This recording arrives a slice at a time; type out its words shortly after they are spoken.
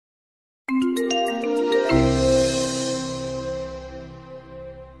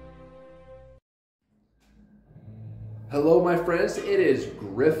Hello, my friends. It is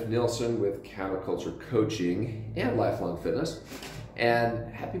Griff Nilsson with Counterculture Coaching and Lifelong Fitness. And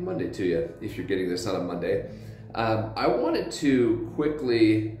happy Monday to you if you're getting this on a Monday. I wanted to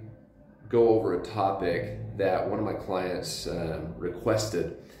quickly go over a topic that one of my clients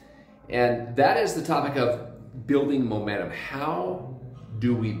requested. And that is the topic of building momentum. How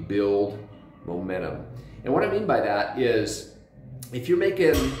do we build momentum? And what I mean by that is if you're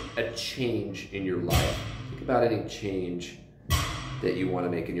making a change in your life, about any change that you want to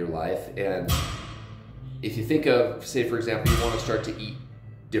make in your life, and if you think of, say for example, you want to start to eat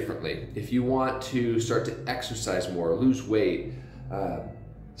differently, if you want to start to exercise more, lose weight,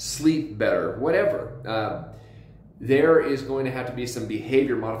 sleep better, whatever, there is going to have to be some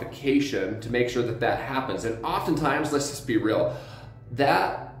behavior modification to make sure that that happens. And oftentimes, let's just be real,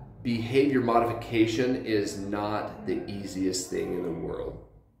 that behavior modification is not the easiest thing in the world.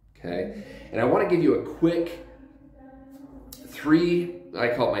 Okay, and I want to give you a quick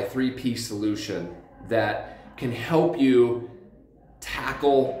I call it my 3P solution that can help you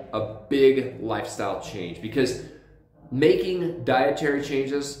tackle a big lifestyle change, because making dietary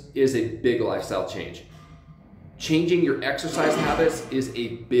changes is a big lifestyle change. Changing your exercise habits is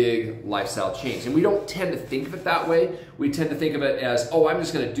a big lifestyle change. And we don't tend to think of it that way. We tend to think of it as, oh, I'm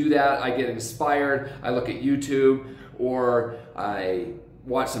just going to do that. I get inspired. I look at YouTube, or I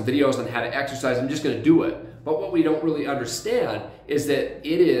watch some videos on how to exercise. I'm just going to do it. But what we don't really understand is that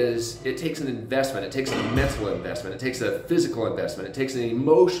it takes an investment. It takes a mental investment. It takes a physical investment. It takes an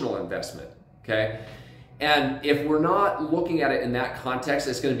emotional investment. Okay? And if we're not looking at it in that context,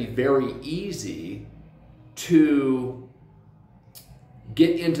 it's going to be very easy to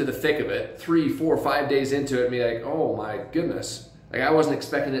get into the thick of it 3, 4, 5 days into it and be like, oh my goodness. Like, I wasn't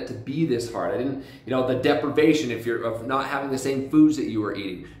expecting it to be this hard. I didn't, the deprivation of not having the same foods that you were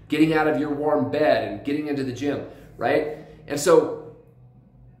eating, getting out of your warm bed and getting into the gym, right? And so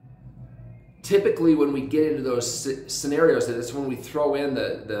typically when we get into those scenarios, that's when we throw in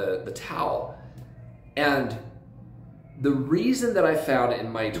the towel. And the reason that I found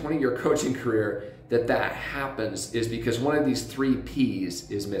in my 20-year coaching career that happens is because one of these 3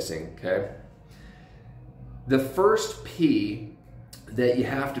 P's is missing, okay? The first P that you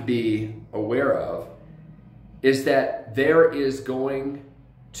have to be aware of is that there is going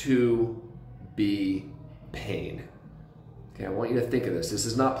to be pain. Okay, I want you to think of this. This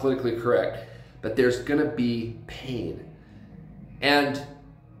is not politically correct, but there's going to be pain. And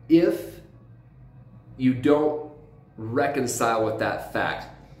if you don't reconcile with that fact,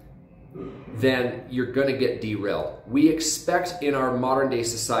 then you're going to get derailed. We expect in our modern day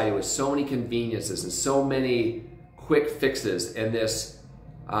society, with so many conveniences and so many quick fixes and this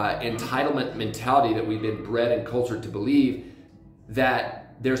entitlement mentality that we've been bred and cultured to believe,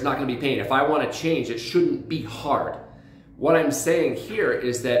 that there's not going to be pain. If I want to change, it shouldn't be hard. What I'm saying here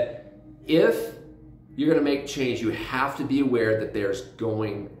is that if you're going to make change, you have to be aware that there's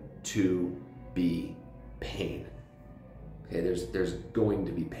going to be pain. Okay, there's going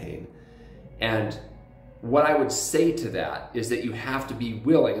to be pain. And what I would say to that is that you have to be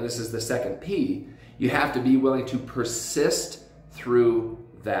willing, and this is the second P, you have to be willing to persist through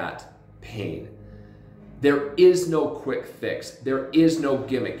that pain. There is no quick fix. There is no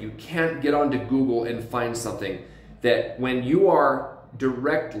gimmick. You can't get onto Google and find something that, when you are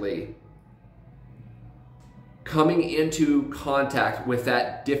directly coming into contact with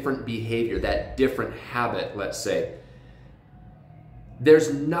that different behavior, that different habit, let's say,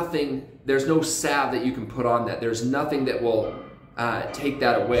 there's no salve that you can put on that. There's nothing that will take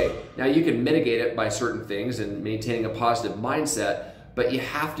that away. Now, you can mitigate it by certain things and maintaining a positive mindset, but you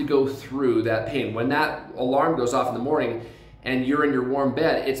have to go through that pain. When that alarm goes off in the morning and you're in your warm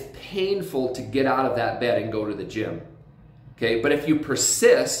bed, it's painful to get out of that bed and go to the gym. Okay, but if you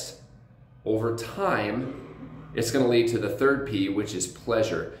persist over time, it's going to lead to the third P, which is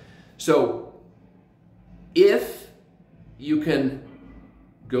pleasure. So if you can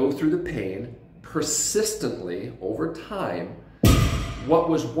go through the pain persistently over time, what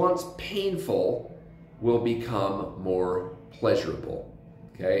was once painful will become more pleasurable.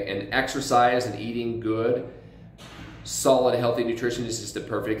 Okay, and exercise and eating good, solid, healthy nutrition is just a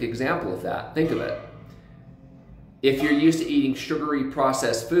perfect example of that. Think of it. If you're used to eating sugary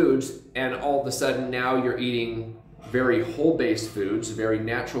processed foods and all of a sudden now you're eating very whole-based foods, very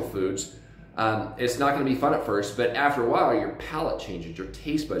natural foods, it's not going to be fun at first, but after a while your palate changes, your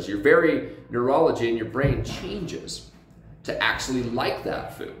taste buds, your very neurology in your brain changes to actually like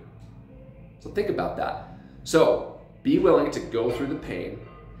that food. So think about that. So be willing to go through the pain,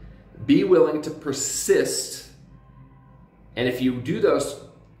 be willing to persist, and if you do those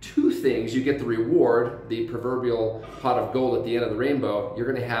two things. You get the reward, the proverbial pot of gold at the end of the rainbow. You're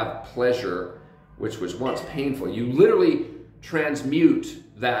going to have pleasure, which was once painful. You literally transmute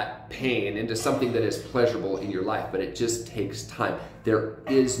that pain into something that is pleasurable in your life, but it just takes time. There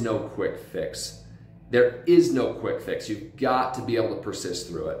is no quick fix. There is no quick fix. You've got to be able to persist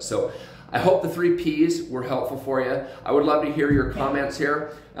through it. So I hope the 3 Ps were helpful for you. I would love to hear your comments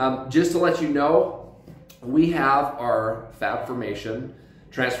here. Just to let you know, we have our FabFormation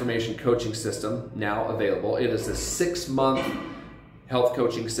Transformation Coaching System now available. It is a 6-month health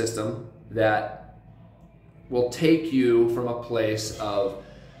coaching system that will take you from a place of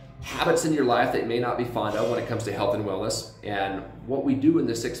habits in your life that you may not be fond of when it comes to health and wellness. And what we do in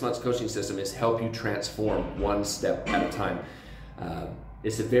the 6 months coaching system is help you transform one step at a time.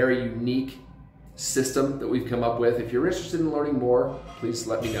 It's a very unique system that we've come up with. If you're interested in learning more, please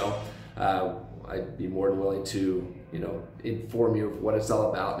let me know. I'd be more than willing to, inform you of what it's all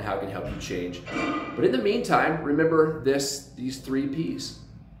about and how it can help you change. But in the meantime, remember these 3 Ps.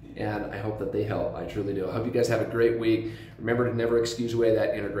 And I hope that they help. I truly do. I hope you guys have a great week. Remember to never excuse away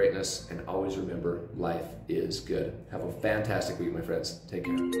that inner greatness. And always remember, life is good. Have a fantastic week, my friends. Take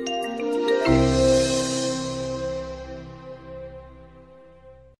care.